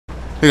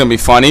They're gonna be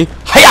funny.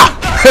 Hiya!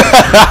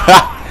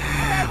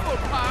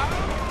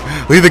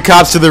 Lead the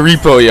cops to the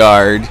repo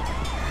yard.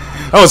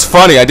 That was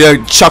funny. I did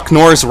a Chuck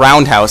Norris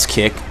roundhouse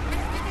kick.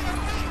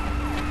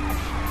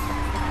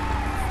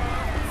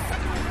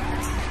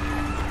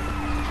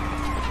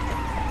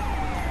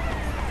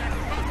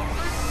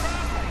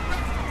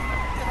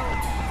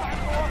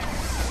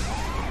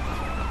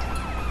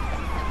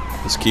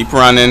 Just keep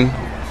running.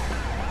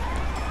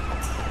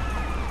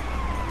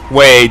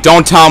 Wait,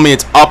 don't tell me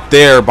it's up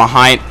there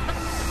behind.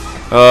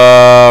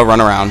 Run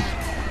around.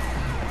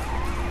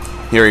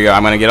 Here we go.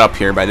 I'm gonna get up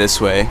here by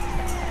this way.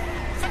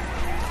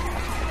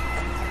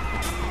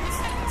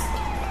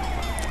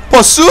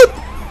 Pursuit!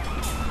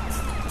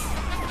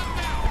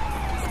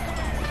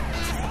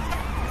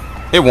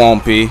 It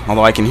won't be,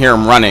 although I can hear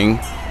him running.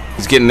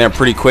 He's getting there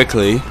pretty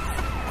quickly.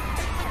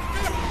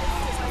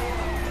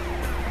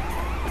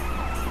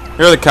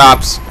 Here are the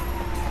cops.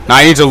 Now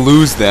I need to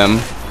lose them.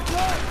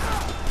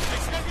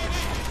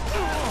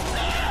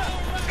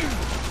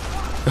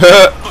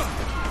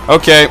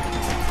 Okay.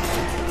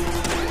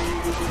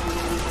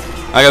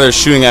 I got they're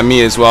shooting at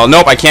me as well.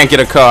 Nope, I can't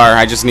get a car.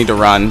 I just need to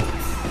run.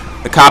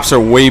 The cops are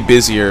way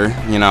busier,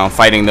 you know,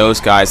 fighting those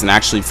guys than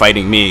actually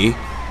fighting me.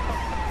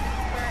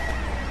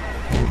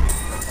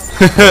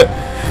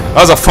 That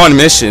was a fun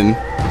mission.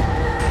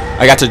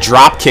 I got to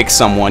drop kick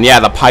someone. Yeah,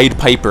 the Pied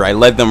Piper. I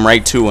led them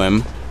right to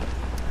him.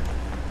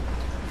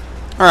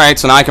 Alright,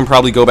 so now I can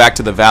probably go back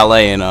to the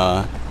valet and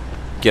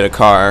get a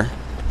car.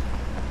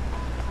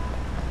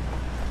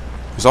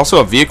 There's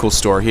also a vehicle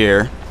store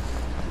here.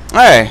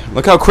 Hey,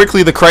 look how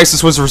quickly the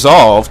crisis was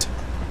resolved.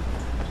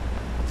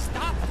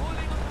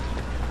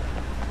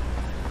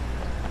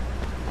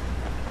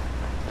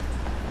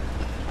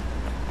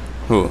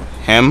 Who?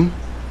 Him?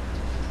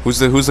 Who's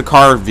the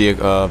car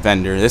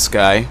vendor? This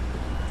guy.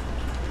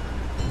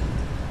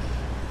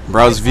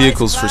 Browse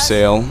vehicles for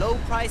sale. Low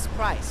price.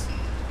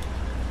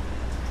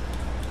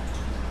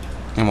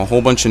 And a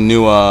whole bunch of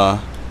new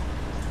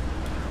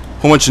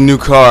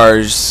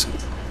cars.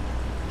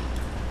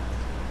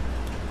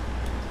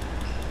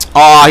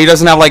 Oh, he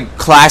doesn't have like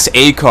Class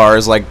A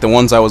cars like the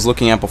ones I was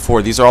looking at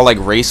before. These are all like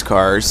race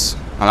cars.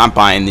 I'm not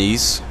buying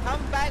these. Come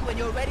back when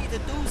you're ready to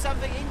do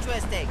something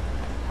interesting.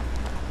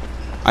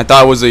 I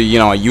thought it was a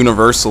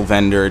universal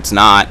vendor. It's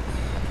not.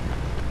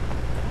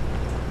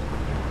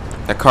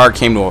 That car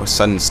came to a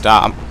sudden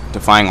stop,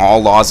 defying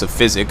all laws of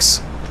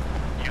physics.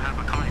 You have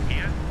a car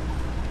here?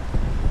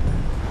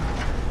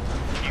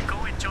 You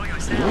go enjoy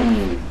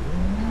yourself.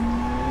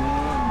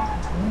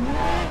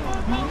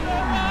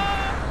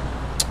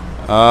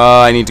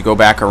 I need to go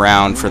back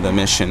around for the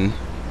mission.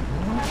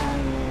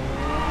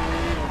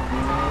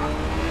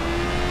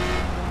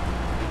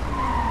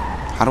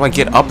 How do I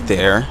get up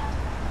there?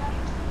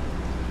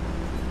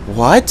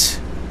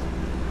 What?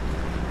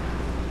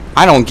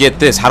 I don't get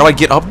this. How do I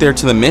get up there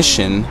to the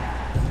mission?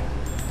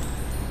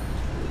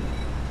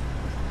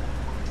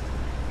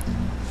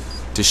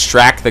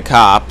 Distract the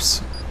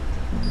cops.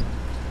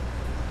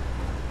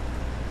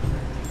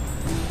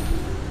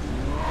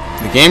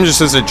 The game just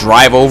says to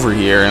drive over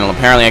here, and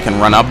apparently I can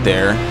run up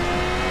there.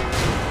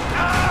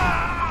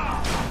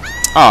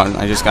 Oh,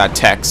 I just got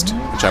text,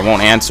 which I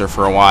won't answer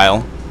for a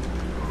while.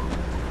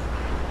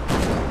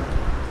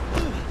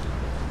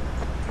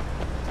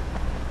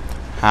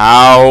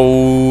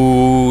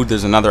 How?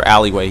 There's another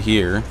alleyway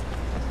here.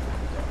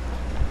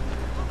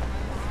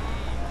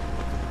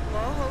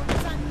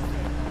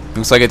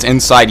 Looks like it's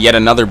inside yet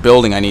another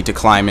building I need to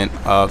climb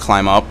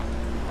up.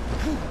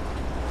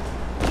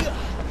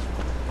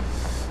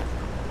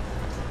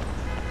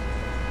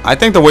 I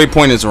think the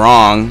waypoint is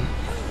wrong,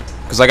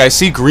 because like I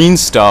see green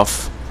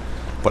stuff,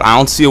 but I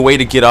don't see a way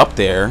to get up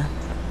there.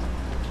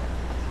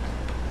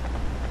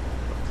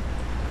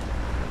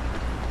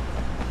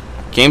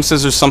 Game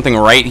says there's something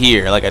right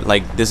here,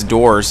 like this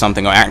door or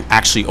something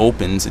actually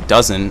opens. It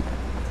doesn't.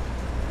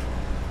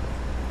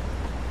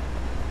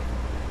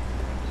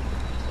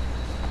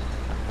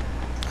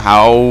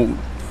 How?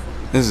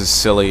 This is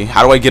silly.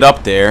 How do I get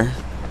up there?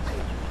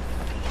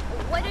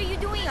 What are you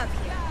doing up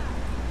here?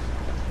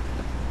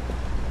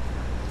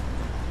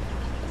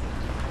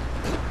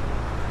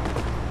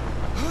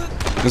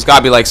 There's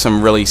gotta be like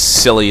some really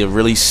silly,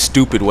 really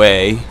stupid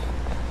way.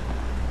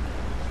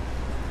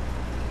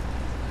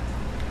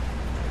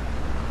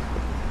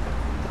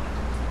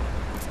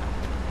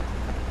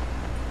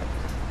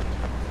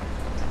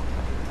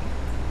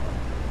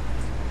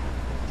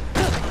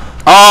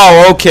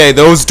 Oh, okay,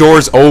 those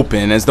doors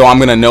open, as though I'm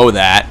gonna know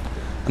that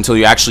until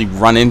you actually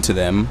run into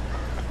them.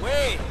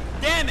 Wait,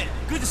 damn it,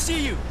 good to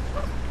see you.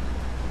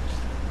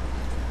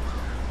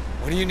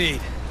 What do you need?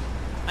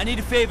 I need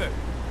a favor.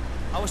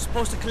 I was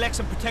supposed to collect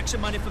some protection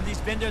money from these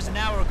vendors an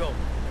hour ago.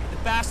 The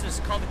bastards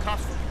called the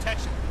cops for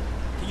protection.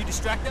 Can you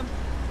distract them?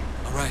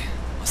 Alright,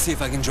 I'll see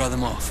if I can draw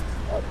them off.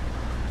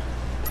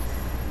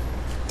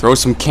 Throw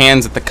some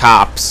cans at the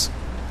cops.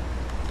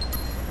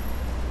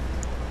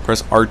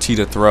 Press RT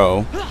to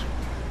throw.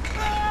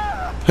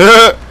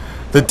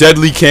 The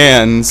deadly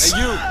cans.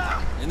 Hey you,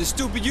 in the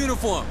stupid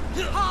uniform.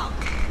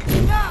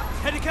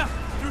 Head to cuff,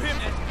 through him,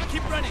 Ed.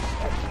 Keep running.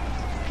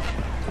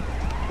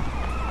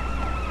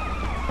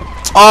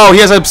 Oh, he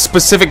has a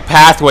specific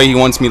pathway he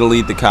wants me to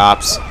lead the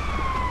cops.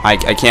 I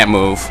can't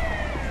move.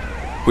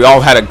 We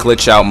all had a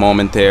glitch out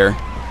moment there.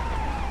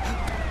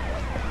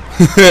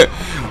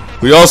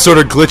 We all sort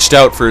of glitched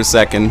out for a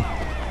second.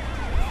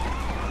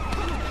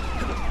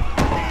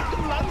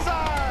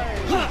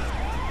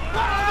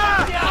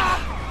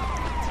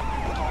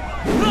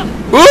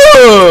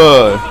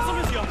 Ooh!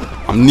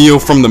 I'm Neo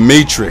from the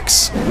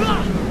Matrix.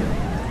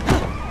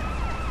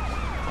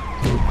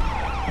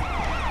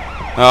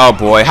 Oh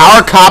boy, how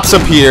are cops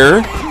up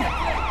here?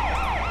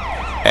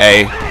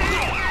 Hey.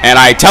 And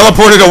I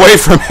teleported away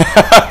from him.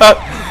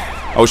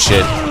 Oh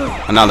shit.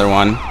 Another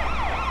one.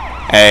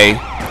 Hey.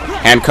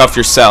 Handcuff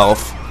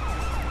yourself.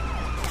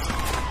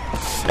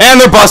 And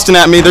they're busting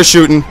at me. They're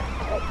shooting.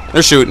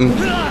 They're shooting.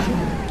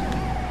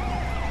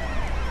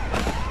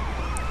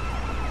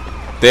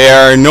 They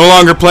are no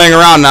longer playing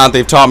around now that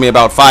they've taught me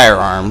about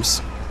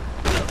firearms.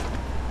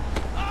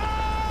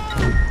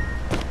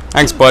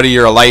 Thanks, buddy.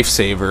 You're a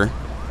lifesaver.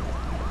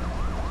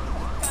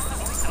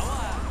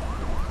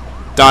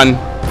 Done.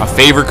 A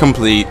favor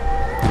complete.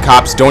 The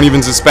cops don't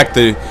even suspect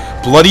the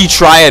bloody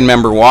Triad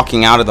member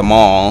walking out of the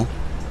mall.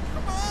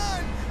 Come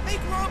on,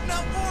 make room,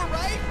 not more,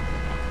 right?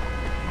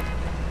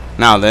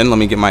 Now then, let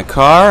me get my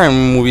car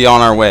and we'll be on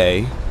our way.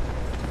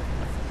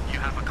 You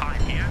have a car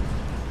here?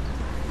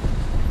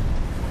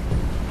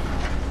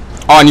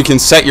 Oh, and you can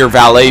set your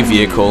valet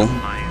vehicle.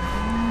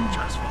 Life,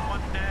 just for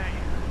one day.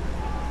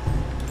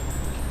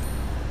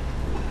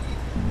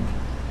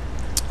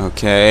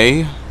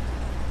 Okay.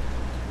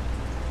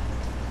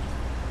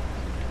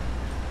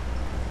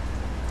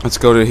 Let's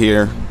go to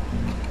here.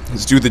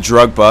 Let's do the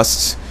drug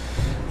busts,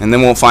 and then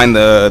we'll find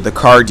the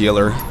car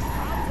dealer.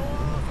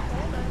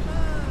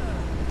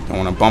 Don't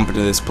want to bump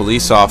into this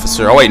police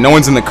officer. Oh wait, no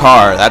one's in the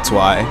car. That's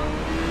why.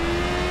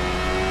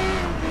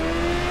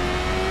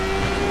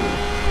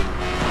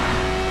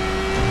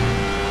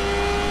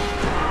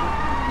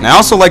 And I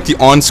also like the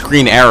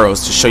on-screen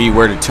arrows to show you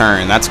where to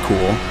turn. That's cool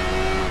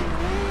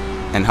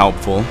and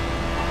helpful.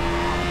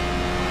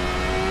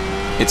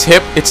 It's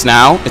hip. It's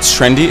now. It's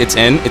trendy. It's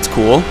in. It's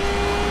cool.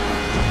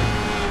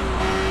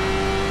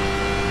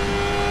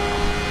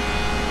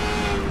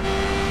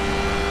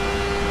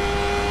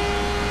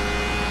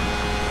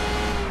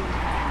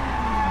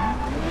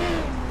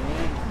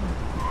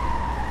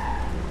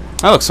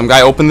 Oh, look, some guy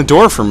opened the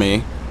door for me.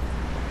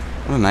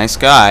 What a nice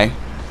guy.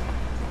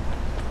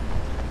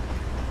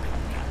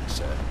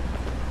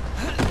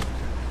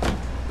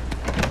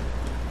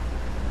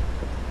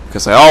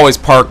 Because I always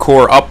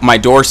parkour up my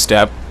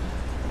doorstep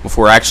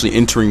before actually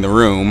entering the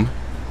room.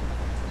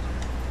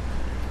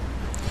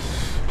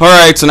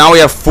 Alright, so now we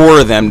have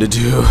 4 of them to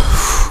do.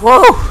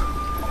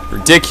 Whoa!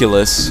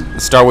 Ridiculous.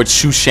 Let's start with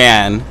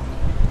Shushan.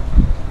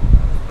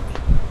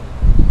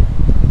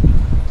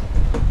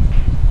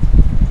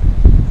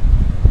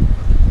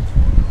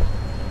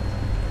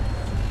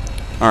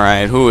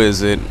 Alright, who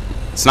is it?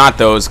 It's not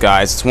those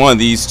guys. It's one of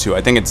these two.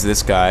 I think it's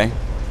this guy.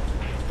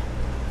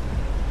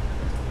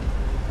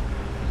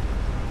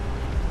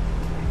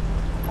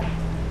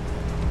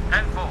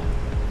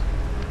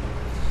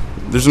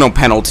 There's no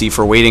penalty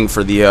for waiting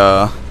for the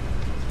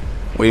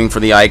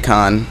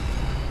icon.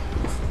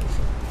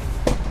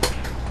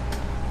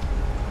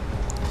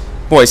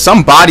 Boy,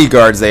 some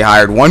bodyguards they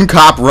hired. One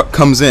cop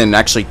comes in,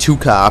 actually 2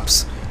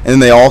 cops, and then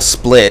they all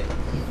split.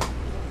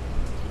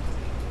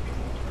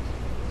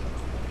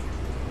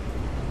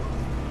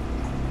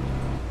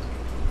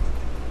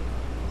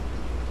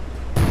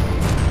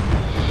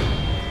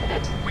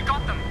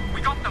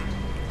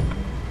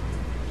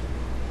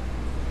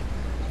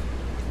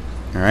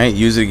 Alright,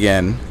 use it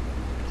again.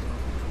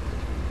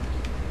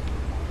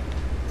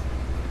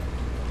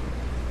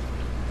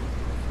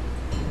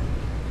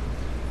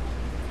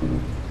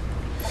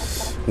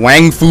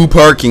 Wang Fu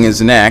Parking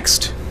is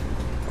next.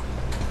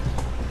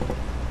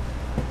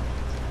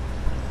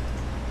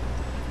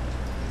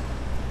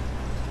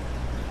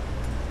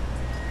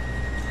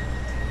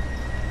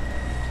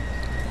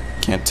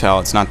 Can't tell,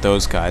 it's not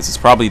those guys. It's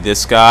probably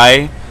this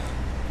guy.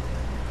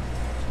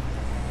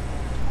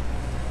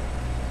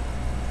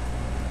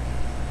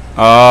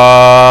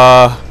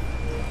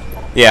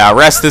 Yeah,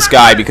 arrest this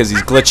guy because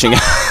he's glitching.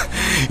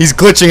 He's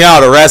glitching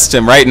out. Arrest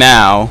him right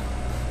now.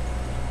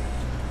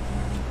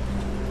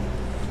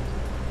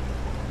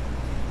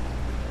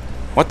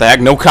 What the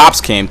heck? No cops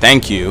came.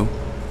 Thank you.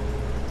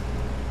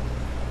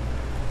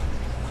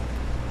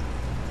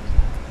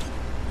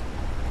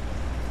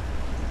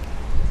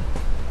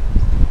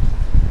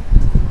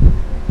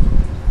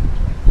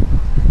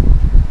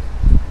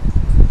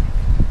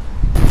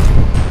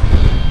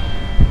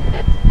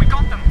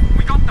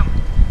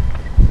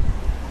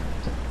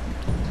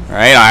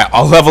 Alright,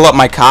 I'll level up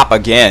my cop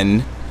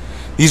again.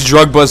 These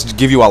drug busts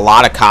give you a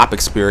lot of cop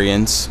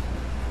experience.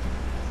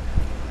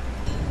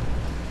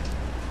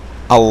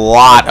 A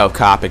lot of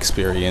cop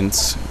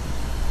experience.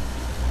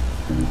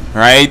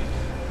 Alright.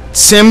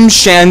 Tsim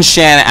Shan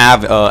Shan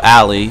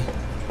Alley.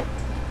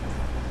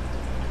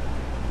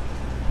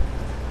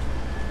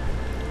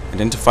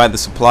 Identify the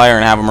supplier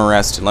and have him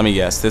arrested. Let me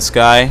guess. This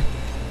guy?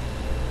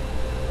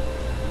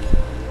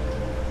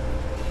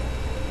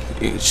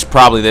 It's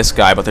probably this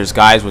guy, but there's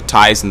guys with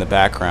ties in the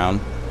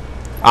background.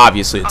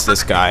 Obviously, it's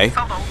this guy.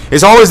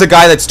 It's always the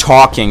guy that's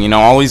talking, you know,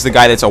 always the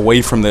guy that's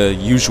away from the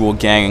usual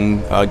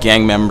gang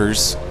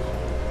members.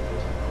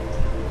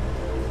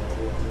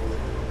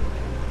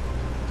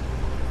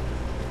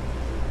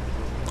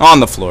 On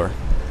the floor.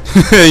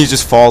 He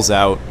just falls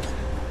out.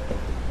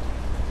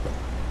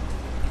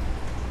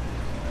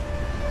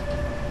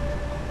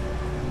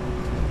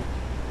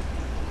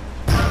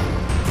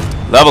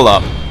 Level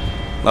up.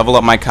 Level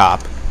up my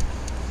cop.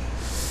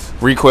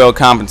 Recoil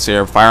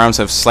compensator. Firearms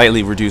have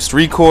slightly reduced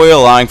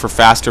recoil, allowing for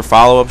faster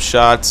follow-up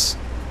shots.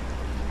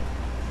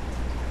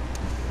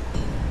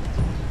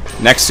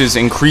 Next is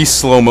increased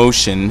slow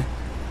motion.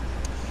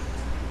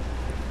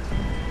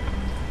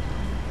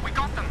 We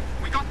got them.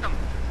 We got them.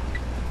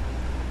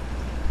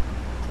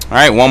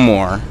 Alright, one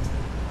more.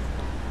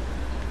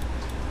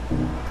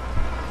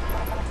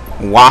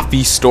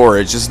 Waffy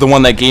storage. This is the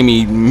one that made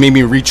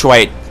me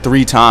retry it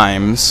 3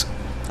 times.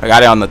 I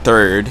got it on the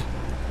 3rd.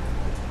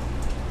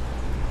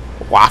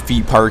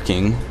 Waffy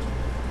parking.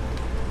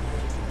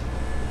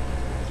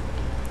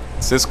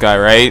 It's this guy,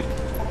 right?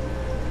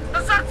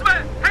 The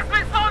suspect has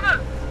been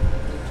spotted.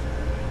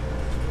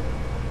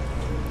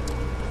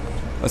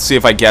 Let's see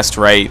if I guessed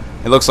right.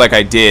 It looks like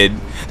I did.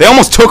 They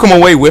almost took him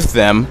away with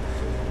them.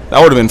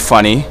 That would have been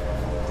funny.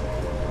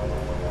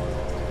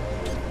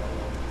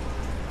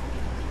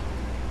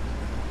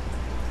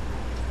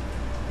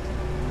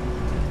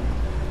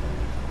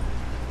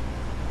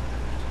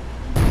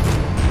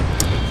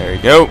 There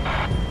you go.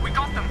 We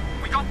got them.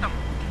 We got them.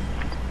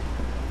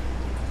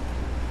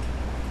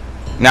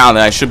 Now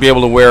then, I should be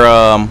able to wear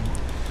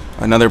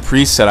another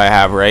preset I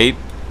have, right?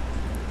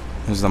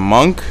 There's the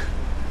monk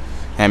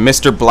and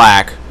Mr.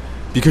 Black,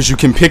 because you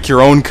can pick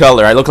your own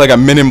color. I look like a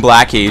Men in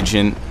Black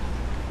agent.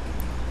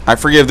 I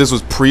forget if this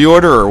was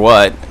pre-order or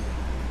what.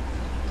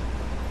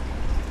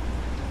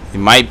 It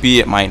might be,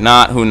 it might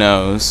not, who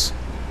knows.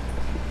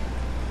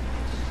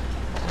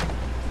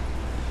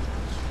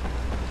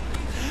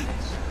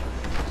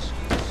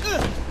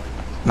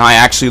 Now I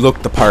actually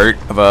look the part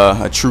of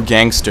a true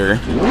gangster.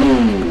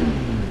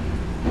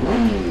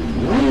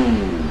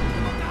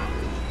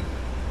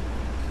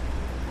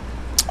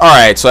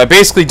 Alright, so I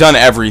basically done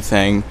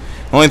everything.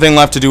 The only thing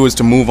left to do is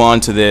to move on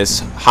to this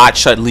Hot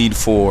Shot Lead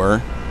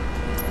 4.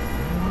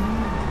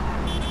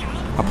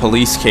 A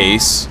police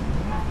case.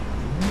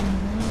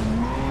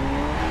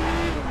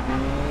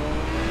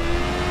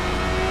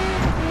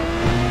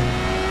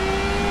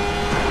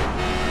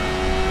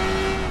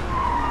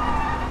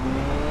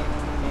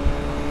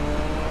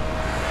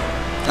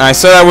 I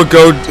said I would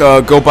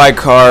go buy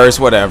cars,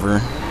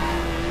 whatever.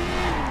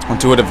 I'll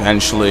do it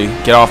eventually.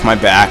 Get off my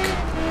back.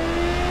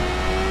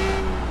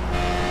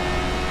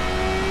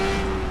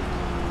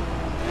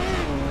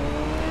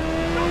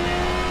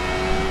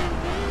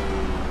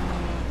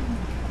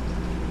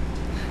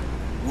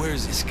 Where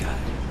is this guy?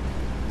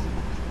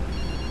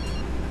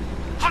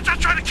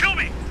 Hotshot's trying to kill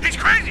me. He's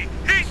crazy.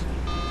 He's...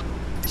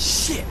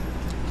 Shit!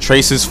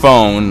 Trace his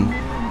phone.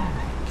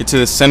 Get to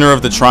the center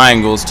of the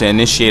triangles to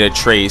initiate a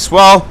trace.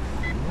 Well,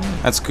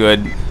 that's good.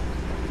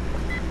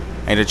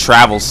 I need to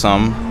travel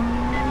some.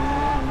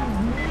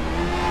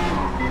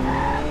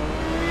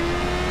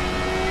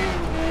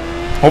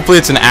 Hopefully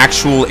it's an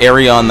actual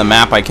area on the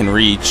map I can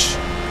reach.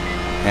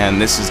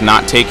 And this is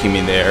not taking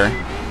me there.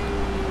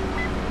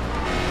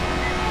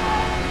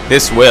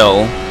 This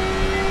will.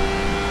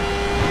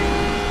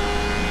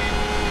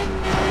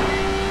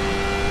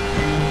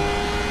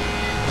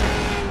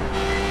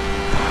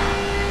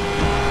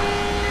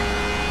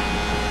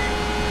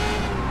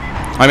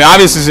 I mean,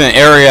 obviously it's an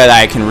area that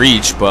I can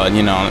reach, but,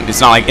 you know,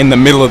 it's not like in the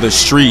middle of the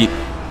street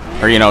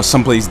or, you know,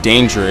 someplace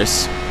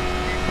dangerous.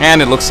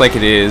 And it looks like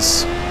it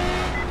is.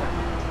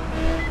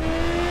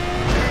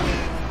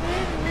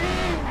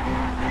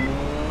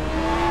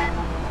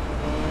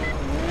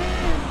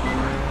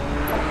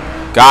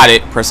 Got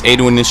it. Press A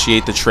to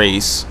initiate the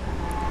trace.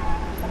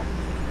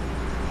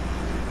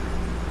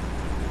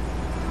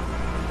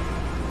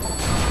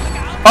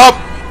 Oh!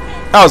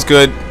 That was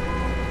good.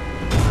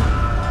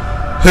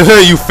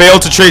 You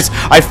failed to trace.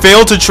 I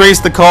failed to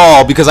trace the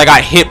call because I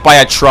got hit by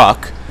a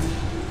truck.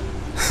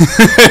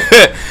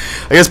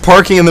 I guess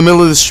parking in the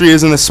middle of the street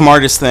isn't the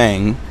smartest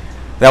thing.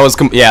 That was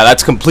yeah,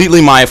 that's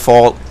completely my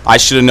fault. I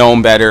should have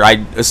known better.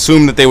 I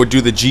assumed that they would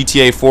do the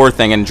GTA 4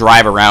 thing and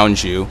drive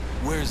around you.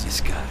 Where is this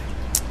guy?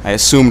 I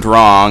assumed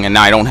wrong, and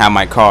now I don't have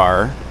my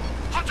car.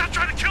 Hotshot's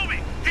trying to kill me.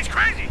 He's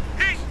crazy.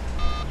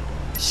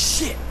 He's...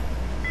 Shit!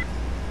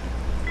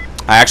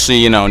 I actually,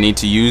 you know, need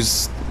to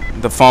use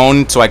the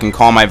phone so I can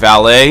call my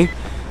valet.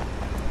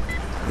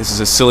 This is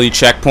a silly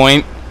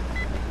checkpoint.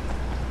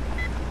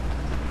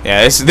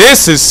 Yeah,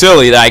 this is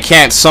silly that I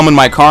can't summon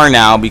my car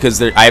now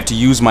because I have to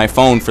use my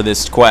phone for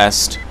this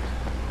quest.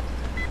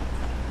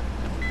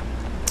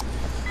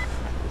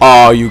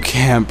 Oh, you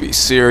can't be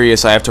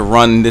serious. I have to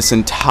run this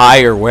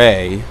entire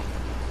way.